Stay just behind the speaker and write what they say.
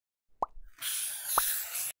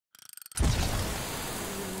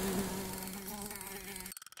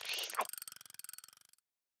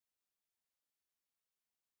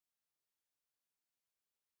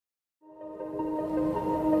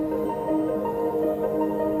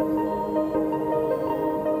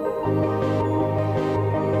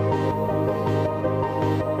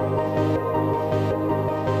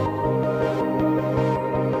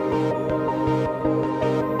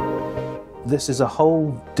This is a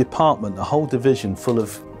whole department, a whole division full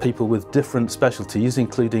of people with different specialties,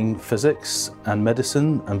 including physics and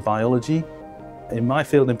medicine and biology. In my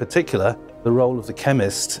field in particular, the role of the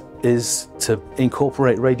chemist is to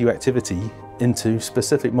incorporate radioactivity into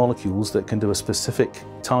specific molecules that can do a specific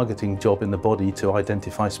targeting job in the body to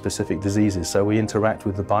identify specific diseases. So we interact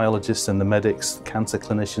with the biologists and the medics, cancer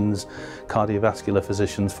clinicians, cardiovascular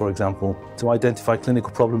physicians, for example, to identify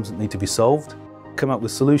clinical problems that need to be solved, come up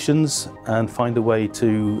with solutions and find a way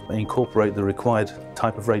to incorporate the required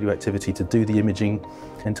type of radioactivity to do the imaging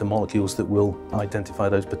into molecules that will identify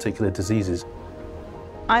those particular diseases.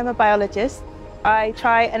 I'm a biologist. I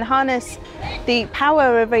try and harness the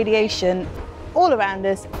power of radiation all around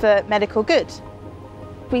us for medical good.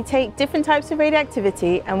 We take different types of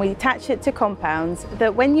radioactivity and we attach it to compounds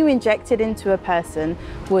that when you inject it into a person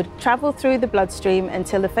would travel through the bloodstream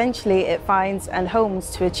until eventually it finds and homes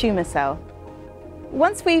to a tumour cell.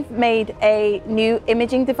 Once we've made a new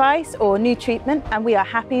imaging device or new treatment and we are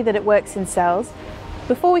happy that it works in cells,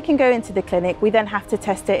 before we can go into the clinic, we then have to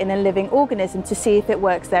test it in a living organism to see if it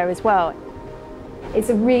works there as well. It's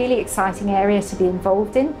a really exciting area to be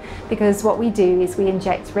involved in because what we do is we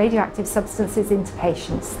inject radioactive substances into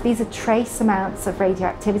patients. These are trace amounts of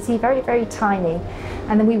radioactivity, very, very tiny,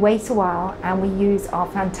 and then we wait a while and we use our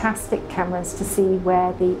fantastic cameras to see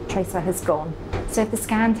where the tracer has gone. So if the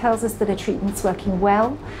scan tells us that a treatment's working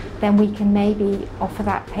well, then we can maybe offer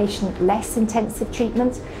that patient less intensive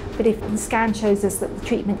treatment, but if the scan shows us that the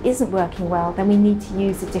treatment isn't working well, then we need to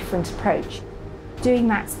use a different approach. Doing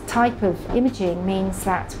that type of imaging means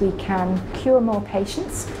that we can cure more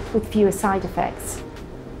patients with fewer side effects.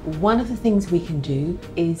 One of the things we can do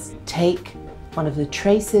is take one of the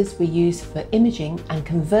tracers we use for imaging and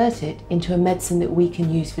convert it into a medicine that we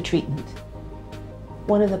can use for treatment.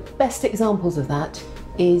 One of the best examples of that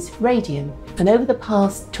is radium. And over the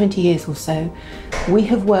past 20 years or so, we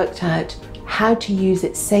have worked out how to use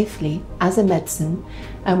it safely as a medicine,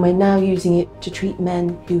 and we're now using it to treat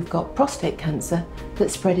men who've got prostate cancer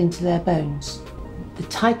that spread into their bones. The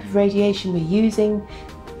type of radiation we're using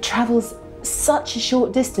travels such a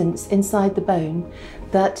short distance inside the bone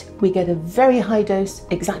that we get a very high dose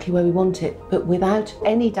exactly where we want it, but without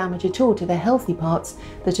any damage at all to the healthy parts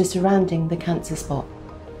that are surrounding the cancer spot.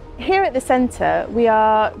 Here at the centre, we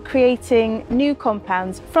are creating new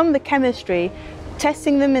compounds from the chemistry,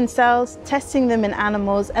 testing them in cells, testing them in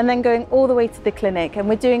animals, and then going all the way to the clinic. And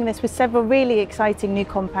we're doing this with several really exciting new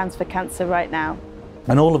compounds for cancer right now.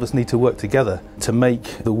 And all of us need to work together to make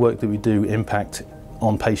the work that we do impact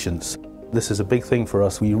on patients. This is a big thing for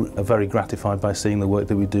us. We are very gratified by seeing the work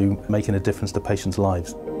that we do making a difference to patients'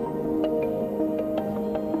 lives.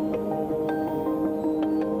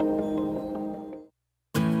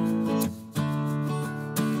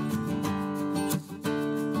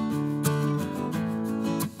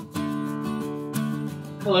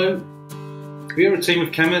 Hello. We are a team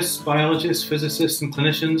of chemists, biologists, physicists and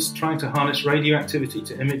clinicians trying to harness radioactivity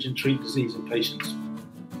to image and treat disease in patients.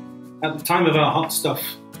 At the time of our Hot Stuff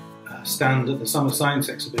stand at the Summer Science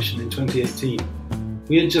Exhibition in 2018,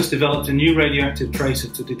 we had just developed a new radioactive tracer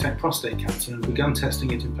to detect prostate cancer and begun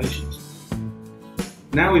testing it in patients.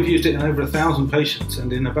 Now we've used it in over 1,000 patients,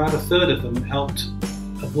 and in about a third of them helped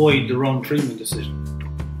avoid the wrong treatment decision.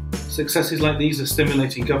 Successes like these are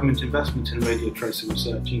stimulating government investment in radiotracer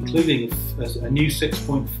research, including a new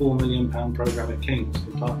 £6.4 million programme at King's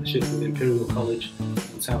in partnership with Imperial College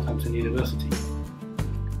and Southampton University.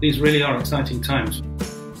 These really are exciting times.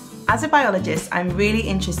 As a biologist, I'm really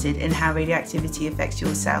interested in how radioactivity affects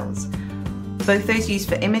your cells, both those used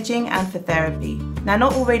for imaging and for therapy. Now,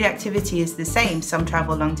 not all radioactivity is the same. Some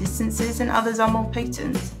travel long distances and others are more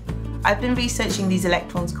potent. I've been researching these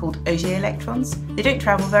electrons called Auger electrons. They don't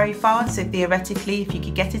travel very far, so theoretically, if you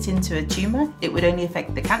could get it into a tumour, it would only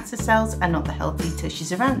affect the cancer cells and not the healthy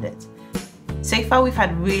tissues around it. So far, we've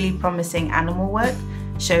had really promising animal work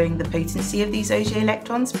showing the potency of these Auger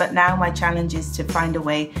electrons, but now my challenge is to find a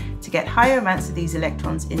way to get higher amounts of these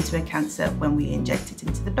electrons into a cancer when we inject it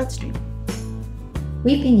into the bloodstream.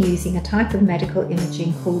 We've been using a type of medical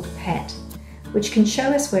imaging called PET, which can show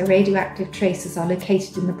us where radioactive traces are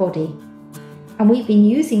located in the body. And we've been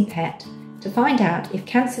using PET to find out if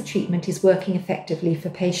cancer treatment is working effectively for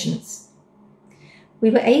patients.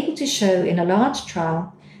 We were able to show in a large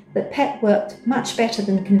trial that PET worked much better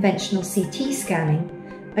than conventional CT scanning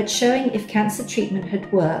at showing if cancer treatment had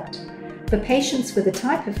worked for patients with a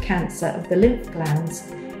type of cancer of the lymph glands,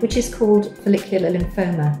 which is called follicular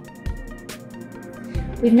lymphoma.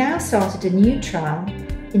 We've now started a new trial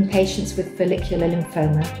in patients with follicular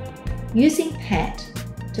lymphoma, using PET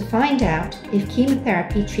to find out if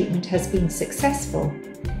chemotherapy treatment has been successful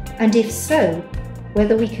And if so,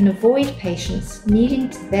 whether we can avoid patients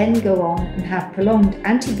needing to then go on and have prolonged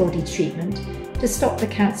antibody treatment to stop the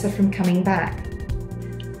cancer from coming back.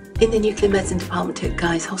 In the nuclear medicine department at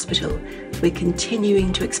Guy's Hospital, we're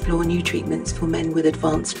continuing to explore new treatments for men with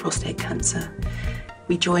advanced prostate cancer.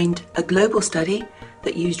 We joined a global study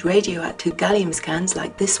that used radioactive gallium scans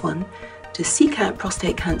like this one to seek out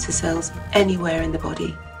prostate cancer cells anywhere in the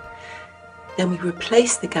body. Then we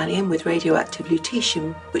replaced the gallium with radioactive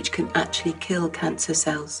lutetium, which can actually kill cancer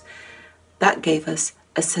cells. That gave us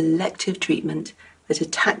a selective treatment that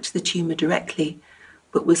attacked the tumour directly,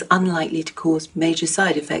 but was unlikely to cause major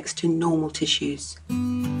side effects to normal tissues.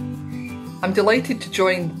 I'm delighted to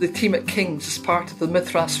join the team at King's as part of the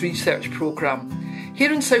Mithras research programme.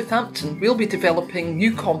 Here in Southampton, we'll be developing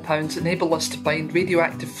new compounds that enable us to bind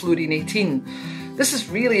radioactive fluorine-18. This is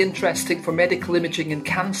really interesting for medical imaging in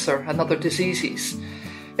cancer and other diseases.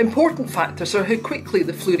 Important factors are how quickly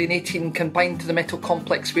the fluorine-18 can bind to the metal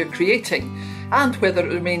complex we're creating, and whether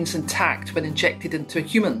it remains intact when injected into a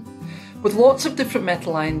human. With lots of different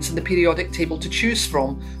metal ions in the periodic table to choose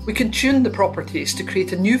from, we can tune the properties to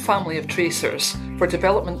create a new family of tracers for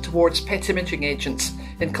development towards PET imaging agents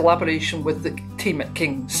in collaboration with the team at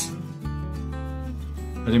King's.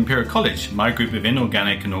 At Imperial College, my group of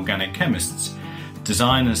inorganic and organic chemists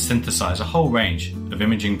design and synthesize a whole range of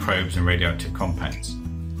imaging probes and radioactive compounds.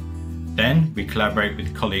 Then we collaborate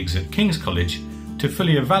with colleagues at King's College to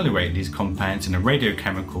fully evaluate these compounds in a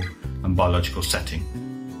radiochemical and biological setting.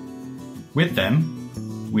 With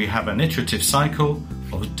them, we have an iterative cycle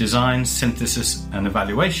of design, synthesis and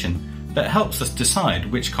evaluation that helps us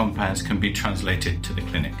decide which compounds can be translated to the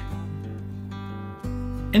clinic.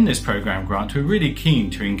 In this programme grant, we're really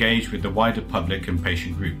keen to engage with the wider public and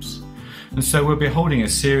patient groups, and so we'll be holding a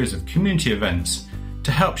series of community events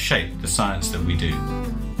to help shape the science that we do.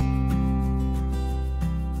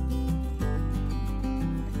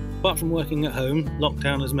 Apart from working at home,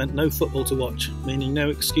 lockdown has meant no football to watch, meaning no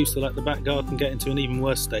excuse to let the back garden get into an even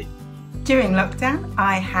worse state. During lockdown,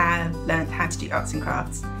 I have learnt how to do arts and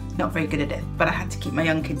crafts. Not very good at it, but I had to keep my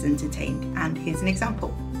young kids entertained, and here's an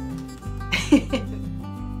example.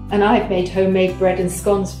 And I've made homemade bread and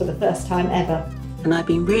scones for the first time ever. And I've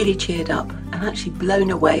been really cheered up and actually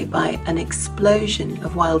blown away by an explosion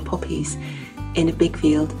of wild poppies in a big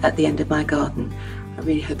field at the end of my garden. I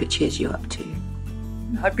really hope it cheers you up too.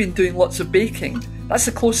 I've been doing lots of baking. That's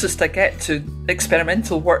the closest I get to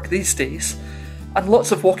experimental work these days. And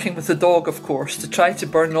lots of walking with the dog, of course, to try to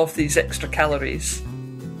burn off these extra calories.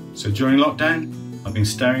 So during lockdown, I've been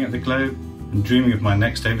staring at the globe and dreaming of my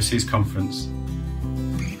next overseas conference.